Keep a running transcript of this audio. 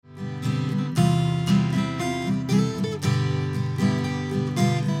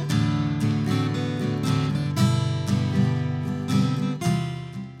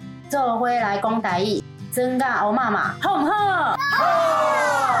花来讲台语，真甲欧妈妈好唔好？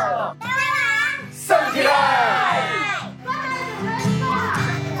好！升起来！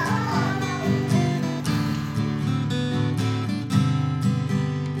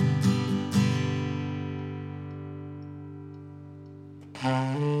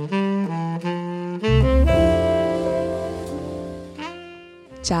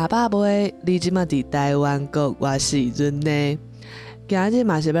食饱未？你即马伫台湾国偌时阵呢？今日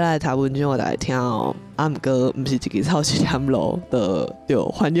嘛是要来读文章，我来听哦。毋过毋是一支草是点路的，对，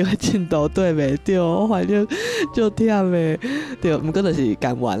反正进度对袂着，反正就忝的，对。毋过就是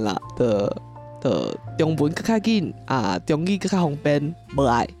甘愿啦，中文更较紧啊，中语更较方便，无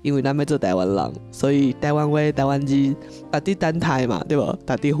爱，因为咱要做台湾人，所以台湾话、台湾字，家己等待嘛，对无？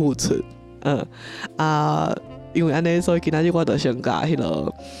家己付出，因为安尼，所以今仔日我就先甲迄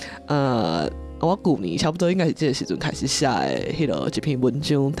落，我旧年差不多应该是这个时阵开始写的迄落一篇文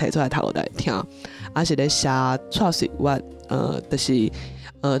章提出来读互大家听，是咧写蔡水月，就是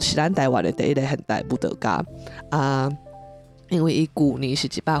是咱台湾的第一个现代舞蹈家因为伊旧年是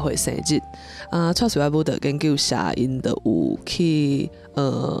100岁生日，蔡水月舞蹈研究社因就有去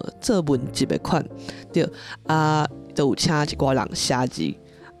做文集的款，对，就有请一寡人写字。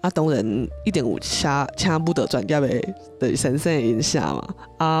当然一定有请舞蹈专业的，就是先生因写嘛。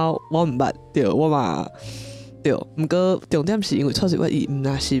我毋捌，对，我嘛对。毋过重点是因为蔡水月伊毋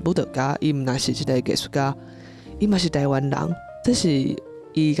若是舞蹈家，伊毋若是一个艺术家，伊嘛是台湾人，这是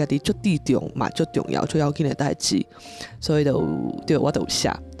伊家己足注重嘛，足重要、足要紧的代志。所以对我就有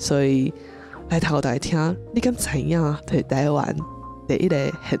写，所以来读互大家听。你敢知影？就是台湾第一个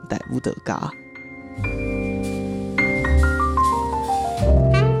现代舞蹈家。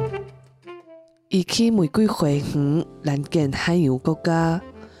伊起玫瑰花园，咱建海洋国家。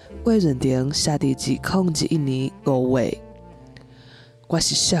郭润婷写伫2011年5月。我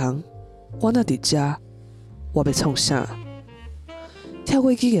是谁？我若伫遮，我要创啥？跳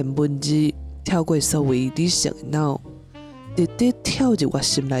过几件文字，跳过所谓理性的脑，直直跳入我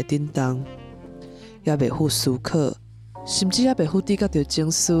心内震动，也袂赴思考，甚至也袂赴知觉到情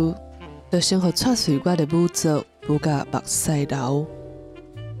绪，就先互蔡水月的舞作舞甲目屎流。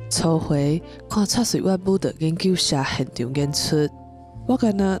初回看蔡水月舞蹈研究社现场演出，我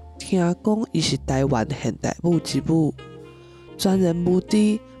敢若听讲伊是台湾现代舞之母，全然无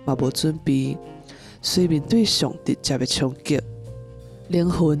知嘛无准备，随面对上直接的冲击，灵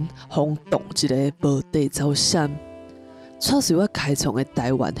魂轰动一个无地走闪。蔡水月开创的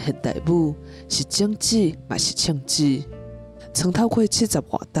台湾现代舞是政治嘛是庆治，曾透过70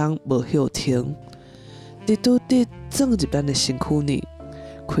活动无休停，直拄直钻入咱的身躯里。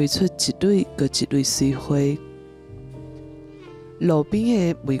开出一蕊搁一蕊水花，路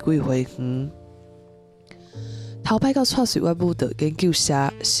边的玫瑰花园。头摆到蔡水月舞蹈研究社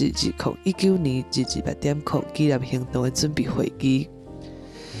是2019年28点纪念行动的准备会议，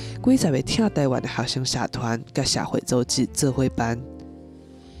几十个听台湾的学生社团甲社会组织做伙办。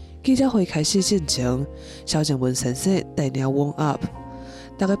记者会开始进前，萧正文先生带领 warm up，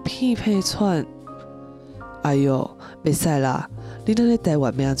 大家屁屁喘。哎哟，袂使啦！你咱咧台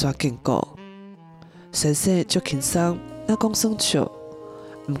湾要安怎建构？先生足轻松，哪讲爽笑，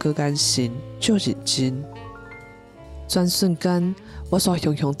毋过眼神足认真。转瞬间，我煞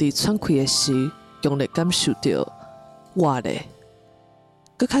雄雄地喘气的时，强烈感受到我咧，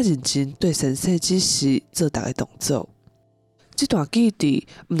搁较认真对先生指示做逐个动作。这段记忆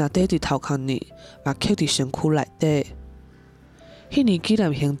毋若缀伫头壳里，嘛刻伫身躯内底。迄年纪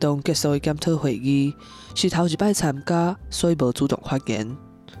念行动结束的检讨会议是头一摆参加，所以无主动发言。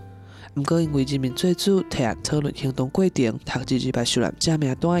毋过因为人民做主提案讨论行动过程，读200受难者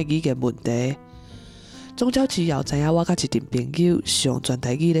名单的语言问题，总召之后知影我甲一群朋友是用全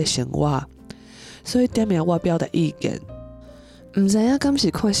台语咧生活，所以点名我表达意见。毋知影敢是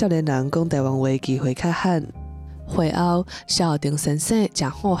看少年人讲台湾话机会较罕。会后，萧定先生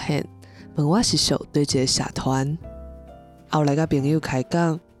真好现，问我是属对一个社团。后来甲朋友开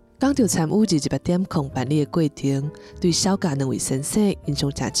讲，讲到参与200点办理的过程，对小甲2位先生印象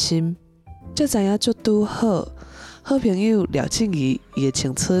真深。才知影足拄好，好朋友廖庆怡，伊的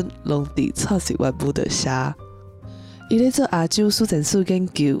青春拢伫蔡水月舞蹈社。伊咧做亚洲史前史研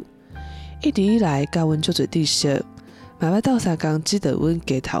究，一直以来教阮足侪知识，嘛要斗相共指导阮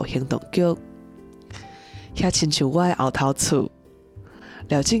街头行动局，遐亲像我的后头厝。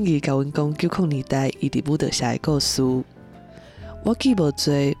廖庆怡甲阮讲90年代伊伫舞蹈社的故事。我记无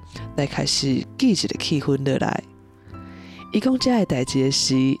多，来开始记一个气氛落来。伊讲遮个代志的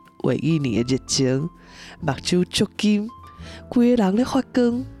时，回忆年的热情，目睭足金，规个人咧发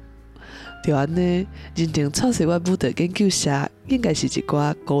光。就安尼，认定蔡水湾舞蹈研究社应该是一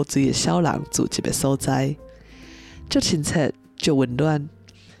寡高水的小人聚集的所在，足亲切，足温暖。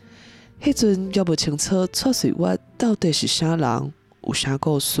迄阵也无清楚蔡水湾到底是啥人，有啥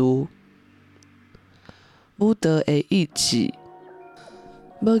故事。舞蹈的意志，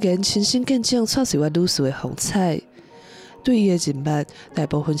无言亲身见证蔡水湾女士的风采。对伊的人脉，大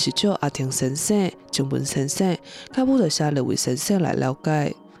部分是照阿婷先生、郑文先生、甲舞蹈社两位先生来了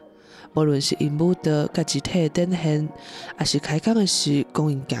解。无论是因舞蹈甲肢体的展现，还是开讲的是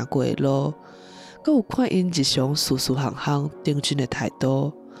讲因行过的路，阁有看因日常事事项项认真的态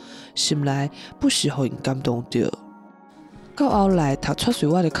度，心内不时互因感动着。到后来读蔡水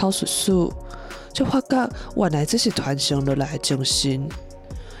湾的口述史，就发觉原来这是传承落来的精神，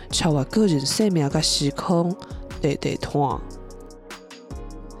超越个人生命甲时空。地摊，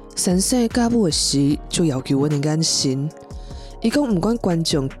先生教舞的时，就要求阮的眼神。伊讲，毋管观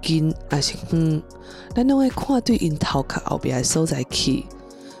众近还是远，咱拢爱看对因头壳后壁的所在去，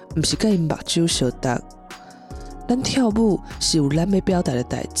毋是甲因目睭相搭。咱跳舞是有咱要表达的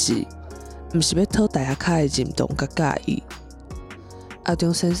代志，毋是要讨大家卡的认同甲介意。阿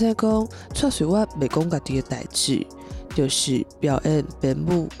中先生讲，蔡水我袂讲家己的代志，就是表演、编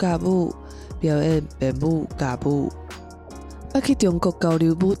舞、教舞。表演、编舞、教舞。捌去中国交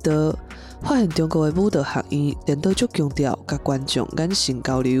流舞蹈，发现中国的舞蹈学院颠倒足强调甲观众眼神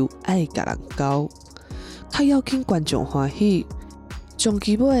交流，爱甲人交，较要紧观众欢喜。终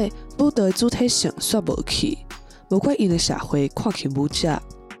其尾，舞蹈的主体性煞无去，无怪因的社会看轻舞者。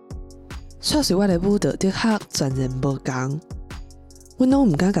蔡水我的舞蹈的确全然无同。阮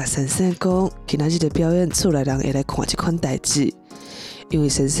拢毋敢甲先生讲，今仔日的表演厝内人会来看即款代志，因为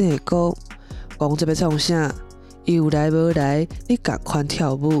先生会讲。讲这要创啥？伊有来无来？你共款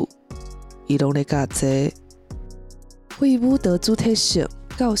跳舞，伊拢咧教这。为舞蹈主体性，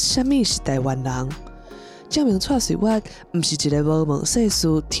到啥物是台湾人？证明蔡水我毋是一个无问世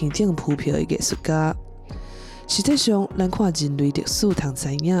事、天顶浮漂的艺术家。实际上，咱看人类历史，通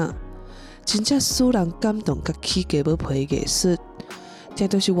知影，真正使人感动甲起价要赔的艺术，这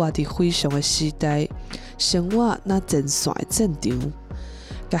都是活伫非常的时代，生活那前线的战场。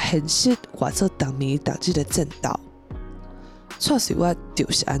甲现实化作当面当日的战斗，蔡水我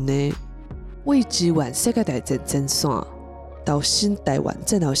就是安尼，为支援世界大战前线，投身台湾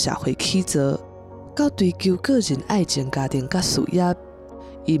战后社会起造，到追求个人爱情、家庭甲事业，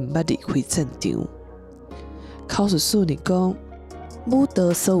伊毋捌离开战场。口述史里讲，舞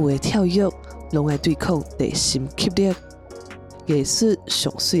蹈所有的跳跃，拢爱对抗地心吸力。艺术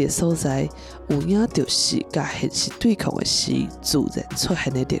上水的所在，有影就是甲现实对抗的时自然出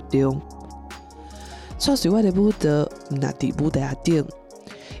现的力量。蔡水我的舞蹈毋若伫舞台顶，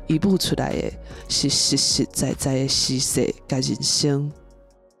伊舞出来的是实实在在的事实甲人生。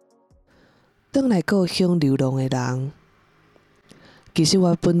转来故乡流浪的人，其实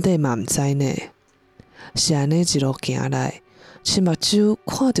我本地嘛毋知呢，是安尼一路行来，亲目睭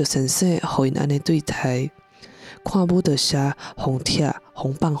看着先生互因安尼对待。看舞蹈社红帖、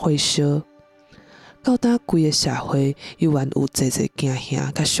红棒火烧，到呾规个社会依然有济济惊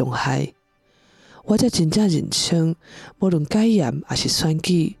吓甲伤害。我才真正认清，无论戒严还是选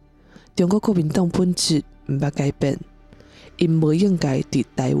举，中国国民党本质毋捌改变，因无应该伫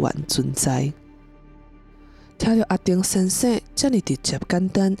台湾存在。听到阿丁先生遮尔直接简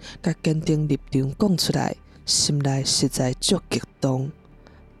单甲坚定立场讲出来，心内实在足激动。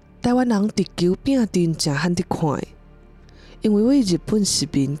台湾人地球拼阵真罕得看，因为为日本殖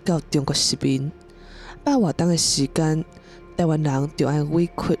民到中国殖民，8外冬的时间，台湾人就按委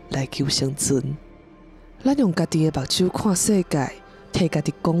屈来求生存。咱用家己的目睭看世界，替家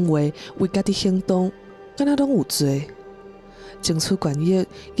己讲话，为家己行动，敢若拢有做。争取权益，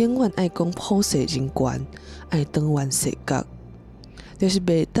永远爱讲普世人权，爱当元世界，就是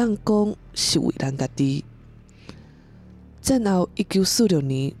袂当讲是为咱家己。战后1946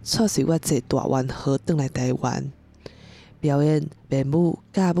年，蔡水我坐大元号转来台湾，表演、编舞、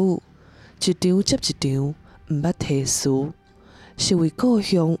教舞，一场接一场，毋捌提词，是为故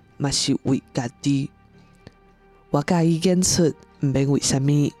乡，嘛是为家己。我介意演出，毋免为虾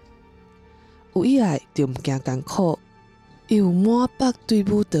米。有意爱就毋惊艰苦，伊有满腹对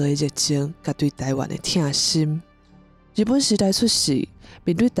舞蹈的热情，甲对台湾的疼心。日本时代出世，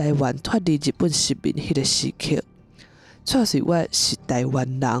面对台湾脱离日本殖民迄个时刻。蔡水我是台湾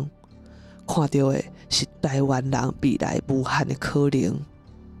人，看到的是台湾人未来无限的可能。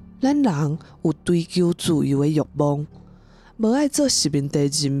咱人有追求自由的欲望，无爱做殖民地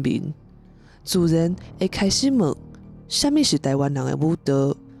人民，自然会开始问：什么是台湾人的舞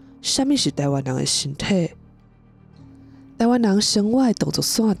蹈？什么是台湾人的身体？台湾人生活的动作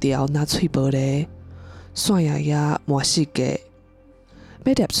线条若喙无咧，线爷爷满世界。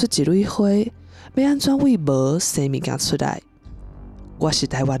要捏出一蕊花，要安怎为无生物件出来？我是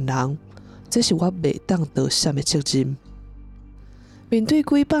台湾人，这是我袂当得闪的责任。面对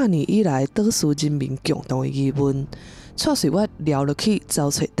几百年以来岛屿人民共同的疑问，带随我聊落去找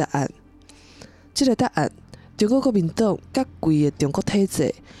找答案。这个答案，中国国民党甲规个中国体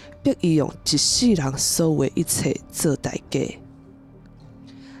制，逼伊用一世人所有的一切做代价。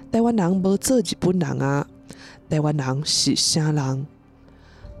台湾人无做日本人啊，台湾人是啥人？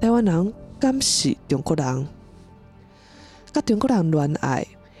台湾人敢是中国人？甲中国人恋爱，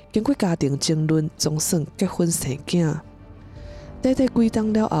经过家庭争论，总算结婚生囝。短短几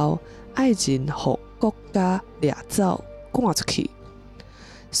冬了后，爱人互国家掠走，赶出去。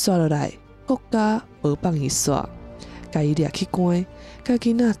刷落来，国家无放伊刷，甲伊掠去关，甲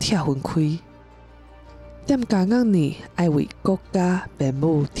囡仔拆分开。踮家硬呢，爱为国家父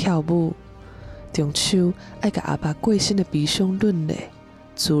母跳舞。中秋爱甲阿爸过身的悲伤论咧。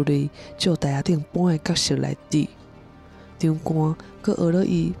自类就台下顶搬的角色来滴，场官阁学了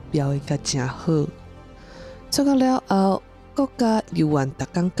伊表演甲真好。做到了后，国家由愿逐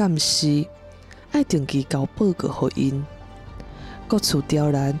工监视，爱定期交报告互因。各处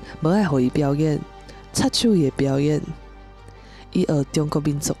刁难，无爱互伊表演，插手伊的表演。伊学中国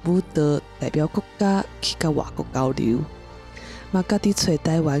民族舞蹈，代表国家去甲外国交流，嘛家己找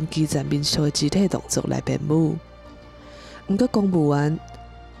台湾基层民俗的肢体动作来编舞。毋过公务员。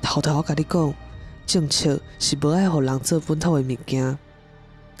偷偷我甲你讲，政策是无爱互人做本土的物件。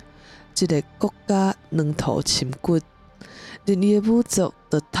这个国家两头深骨，连伊的武族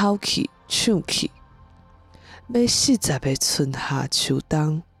都偷去、抢去，要40个春夏秋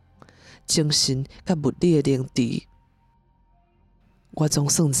冬，精神甲物理的凌迟。我总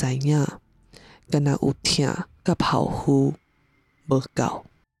算知影，敢若有疼甲剖腹无够。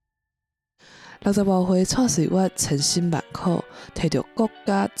60多岁蔡水我千辛万苦摕到国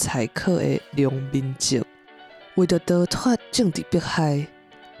家采购的良民证，为着逃脱政治迫害，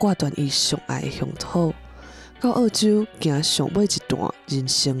挂断伊上爱的乡土，到澳洲行上尾一段人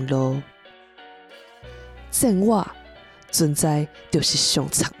生路。战我存在就是上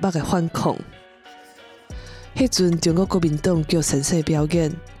残酷的反抗。迄阵中国国民党叫先生表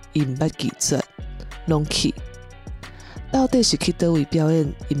演，伊毋捌拒绝，拢去。到底是去倒位表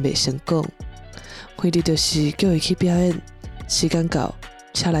演，伊袂先讲。回日就是叫伊去表演，时间到，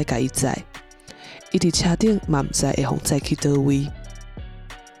车来甲伊载。伊伫车顶嘛毋知会互载去倒位，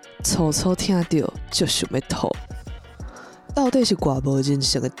粗粗听着就想要吐。到底是偌无人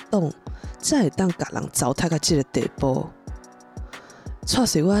性的党，才会当甲人糟蹋到这个地步？蔡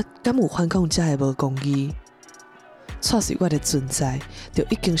水我敢有反抗遮的无公义？蔡水我的存在，就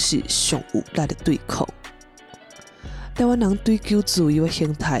已经是上有力的对抗。台湾人追求自由的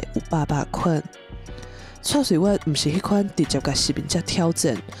形态有百款。蔡水我毋是迄款直接甲市民者挑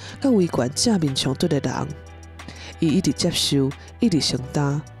战、甲威权正面冲突的人，伊一直接受，一直承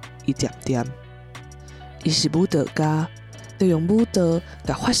担，伊点点。伊是舞蹈家，就用舞蹈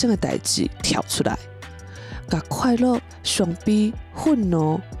甲发生的代志跳出来，甲快乐、伤悲、愤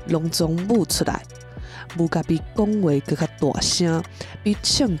怒拢总舞出来，舞甲比讲话搁较大声，比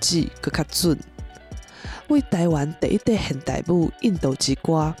唱字搁较准。为台湾第一代现代舞印度之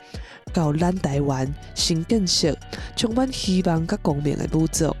歌。到咱台湾新建设充满希望甲光明的舞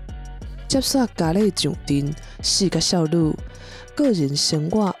族，接续家里上阵4个少女，个人生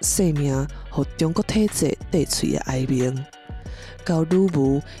活性命，互中国体制带喙的哀鸣。到女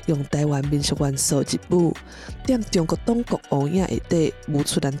巫用台湾民俗元素入舞，踮中国党国乌影下底舞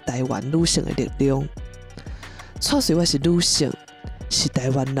出咱台湾女性的力量。蔡水我是女性，是台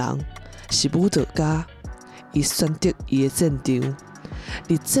湾人，是舞蹈家，伊选择伊的战场。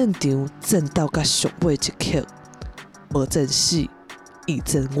伫战场战斗到上尾一刻，无战死，亦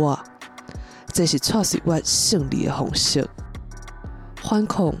战我，这是蔡水我胜利的方式。反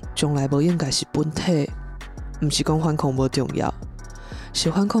抗从来无应该是本体，毋是讲反抗无重要，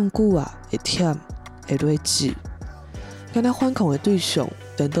是反抗久啊会忝会累积。敢若反抗的对象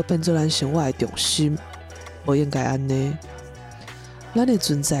全都变做咱生活的重心，无应该安尼。咱的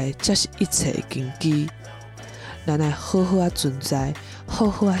存在才是一切的根基。咱爱好好存在，好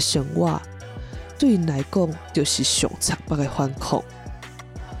好生活，对因来讲就是上残酷的反抗。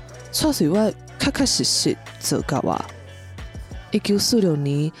蔡水我确实做到啊！1946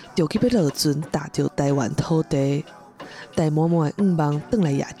年，着急要落船踏着台湾土地，大满满的愿望转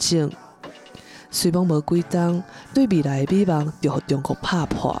来夜景。虽望无几冬，对未来的美梦就互中国拍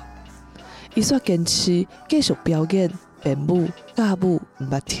破。伊煞坚持继续表演、编舞、教舞，毋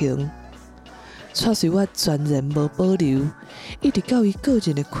捌停。蔡水我全然无保留，一直到伊个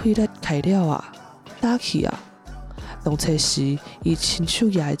人的气力开了啊，打去啊。当初时，伊亲手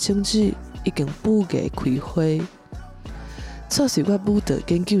野的种子已经布艺开花。蔡水我武道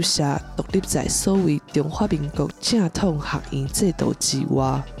研究社独立在所谓中华民国正统学院制度之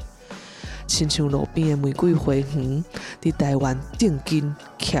外，亲像路边的玫瑰花园，伫台湾定根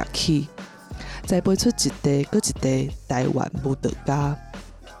徛起，栽培出一代搁一代台湾武道家。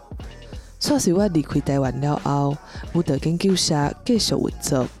蔡水我离开台湾了后，武道研究社继续运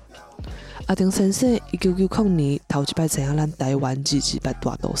作。阿丁先生1990年头一摆知影咱台湾228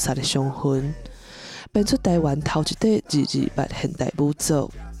大屠杀的伤痕，编出台湾头一块228现代武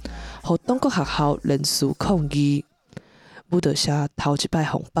作，互党国学校人士抗议。武道社头一摆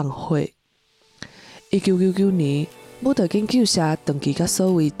红放火。1999年，武道研究社长期甲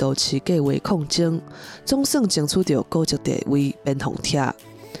所谓都市计划抗争，总算争取到高级地位，变红帖。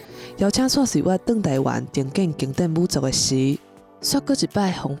邀请蔡水我返台湾重建经典武作的时，煞搁一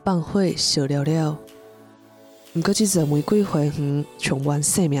摆红放火烧了了。毋过，这座玫瑰花园充满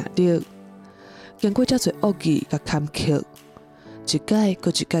生命力，经过遮侪恶意甲坎坷，一届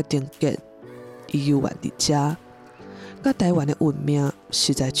搁一届重建，伊犹原伫遮。甲台湾的运命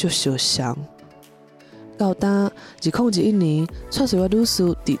实在足相像。到当2021年，蔡水我女士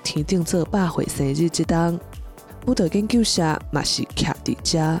伫天顶做百岁生日这当，武道研究社嘛是徛伫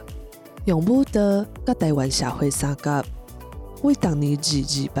遮。用武道甲台湾社会相结，为当年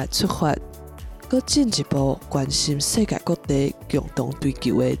228出发，搁进一步关心世界各地共同追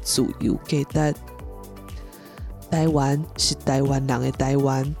求的自由价值。台湾是台湾人的台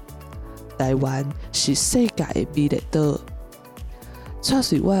湾，台湾是世界的美丽岛。蔡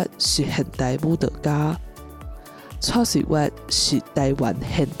水我是现代武道家，蔡水我是台湾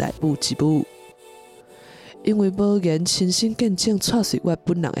现代舞之母。因为无言亲身见证蔡水我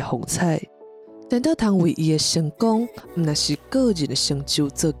本人的风采，颠倒通为伊的成功，毋若是个人的成就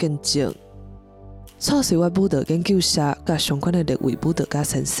做见证。蔡水我武道研究社甲相关的列位武道家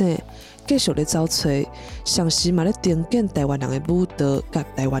先生，继续咧找找，上时嘛咧重建台湾人的武道甲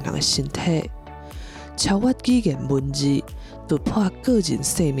台湾人的身体，超越语言文字，突破个人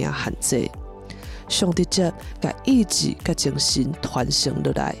生命限制，上直接甲意志甲精神传承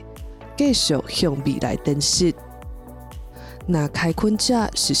落来。继续向未来展示。那开垦者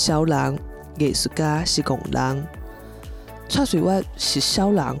是小人，艺术家是工人。蔡水我是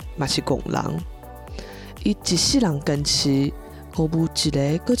小人，嘛是工人。伊一世人坚持，鼓舞一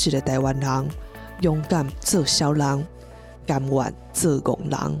个搁一个台湾人，勇敢做小人，甘愿做工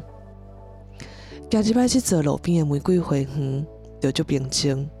人。今日摆去做路边的玫瑰花园，就足平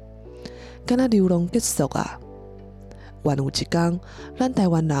静，敢若流浪结束啊！愿有一天，咱台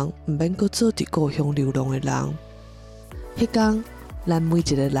湾人毋免搁做伫故乡流浪的人。迄天，咱每一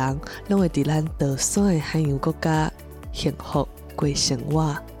个人拢会伫咱桃山的海洋国家幸福过生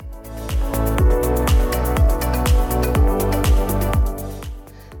活。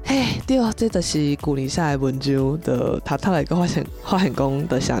嘿，对，这就是旧年写的文章，就读来个发现讲，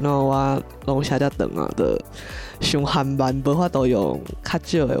就写喏我拢写遮长啊，就伤含慢，无法度用较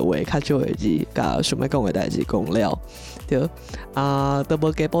少的话、较少的字，甲想要讲的代志讲了。对都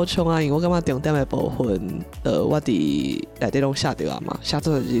无加补充啊，因为我感觉重点的部分，我伫内底拢写着啊嘛，写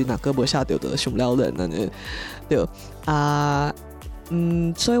做的字若个无写着，就上了人安尼。对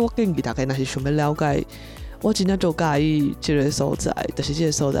所以我建议大家若是想要了解，我真正足介意即个所在，就是即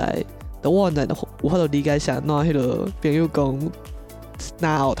个所在，我原来有法度理解啥，那迄个朋友讲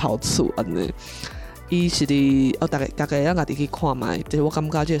哪后头厝安尼。伊是伫大家咱家己去看卖，就是我感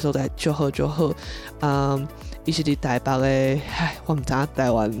觉即个所在足好足好。伊是伫台北的，我毋知影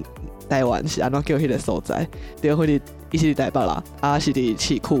台湾是安怎叫迄个所在，对，伊是伫台北啦，是伫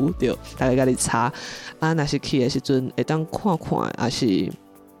市区，对，大家家己查。若是去的时阵会当看看，还是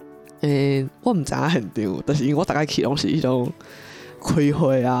我毋知影现场，但是因为我大概去拢是迄种开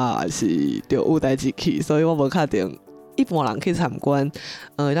会啊，还是对有代志去，所以我无确定。一般人去参观，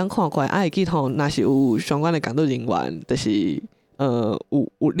会当看看，会记吼，若是有相关的工作人员，就是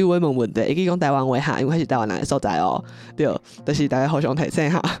有留问问题，会记讲台湾话哈，因为迄是台湾人的所在哦，对，就是大家互相提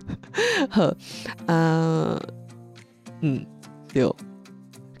醒哈。好，对，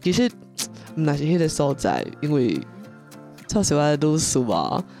其实毋若是迄个所在，因为蔡水我女士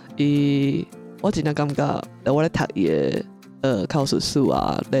啊，我真正感觉，我咧读伊的。考试书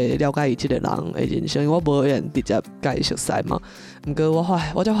啊，来了解伊即个人的人生，因为我无缘直接甲伊熟悉嘛。毋过我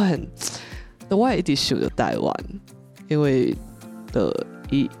才发现，我会一直想着台湾，因为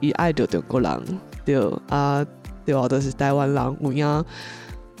伊爱着中国人，对对就是台湾人有影，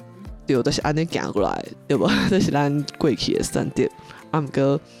对，就是安尼行过来，对无？这是咱过去的选择。毋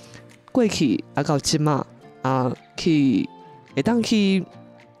过过去到即嘛去会当去，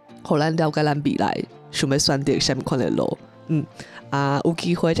互咱了解咱未来想要选择什么款的路。有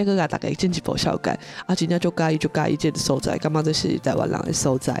机会再去甲大家进一步了解。真正足介意这个所在，感觉这是台湾人的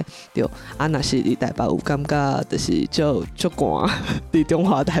所在，对。若是伫台北有感觉，就是足寒，伫中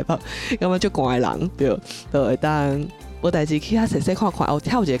华台北感觉足寒的人，对，就会当无代志去遐细细看看，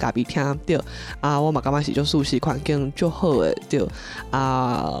跳一个咖啡厅，对。我嘛感觉是足舒适，环境足好的，对。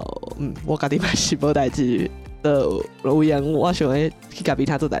我家己嘛是无代志。有闲我想要去咖啡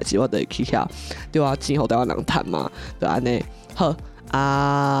厅做代志，我就会去遐，对啊，钱互台湾人趁嘛，就安尼。好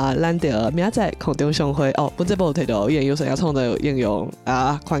咱就明仔载空中相会哦。本节目提到应用生涯创造应用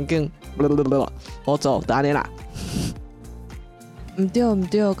环境，我做就安尼啦。毋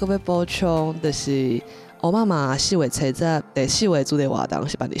对，搁要补充就是我妈妈4月初10第4月主题活动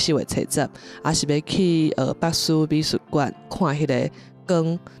是办伫4月初10，是要去北师美术馆看迄个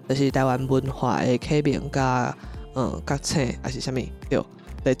光，就是台湾文化的起名甲角青还是啥物对，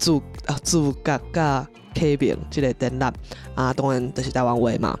来主角甲起名即个展览当然就是台湾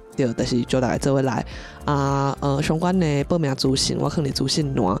话嘛，对，就是叫大家做伙来相关的报名资讯我放伫资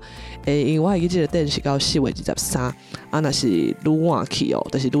讯栏因为我会记即个展是到4月23若是愈晚去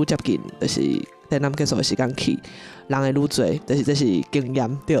就是愈接近，就是展览结束的时间去，人会愈多，就是这是经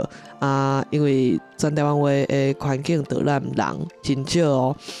验对因为全台湾话的环境导览人真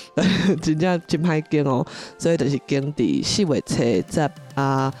少真正真歹经所以就是经伫4月初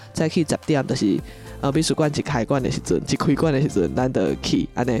10再去10点，就是美术馆一开馆的时阵，一开馆的时阵，咱就去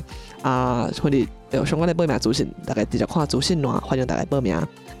安尼或者相关的报名资讯，大家直接看资讯栏，欢迎大家报名。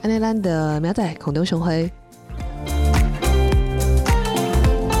安尼咱就明仔载空中相会。